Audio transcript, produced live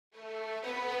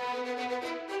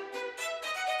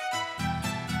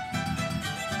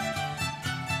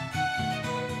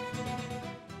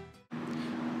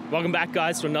Welcome back,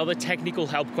 guys, to another technical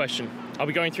help question. I'll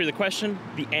be going through the question,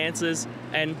 the answers,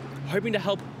 and hoping to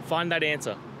help find that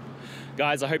answer.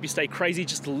 Guys, I hope you stay crazy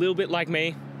just a little bit like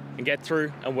me and get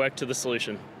through and work to the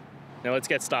solution. Now let's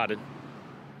get started.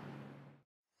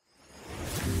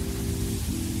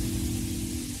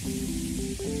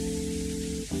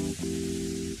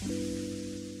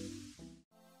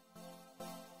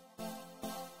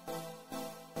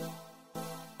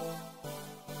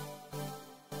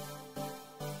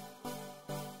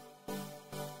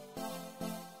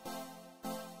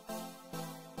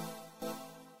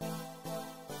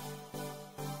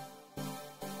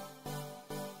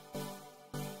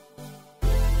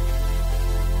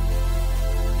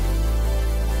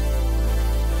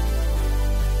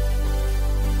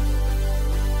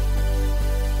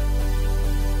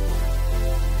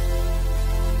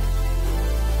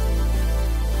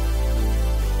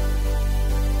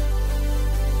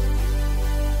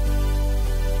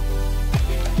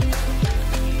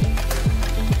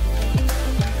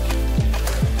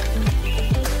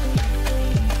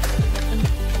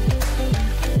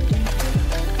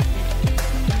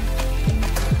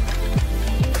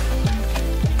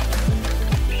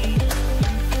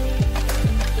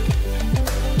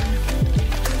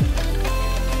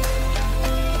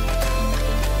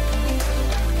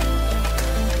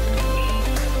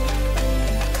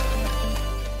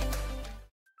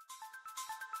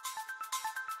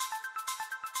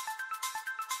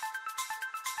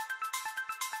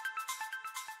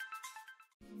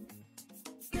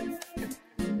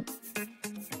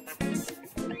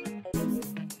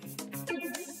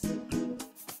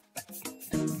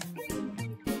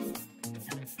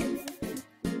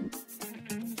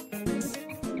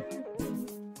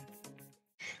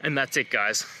 And that's it,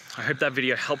 guys. I hope that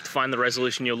video helped find the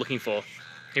resolution you're looking for.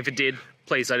 If it did,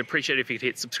 please, I'd appreciate it if you could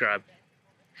hit subscribe.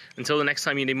 Until the next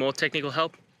time you need more technical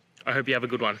help, I hope you have a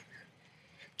good one.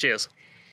 Cheers.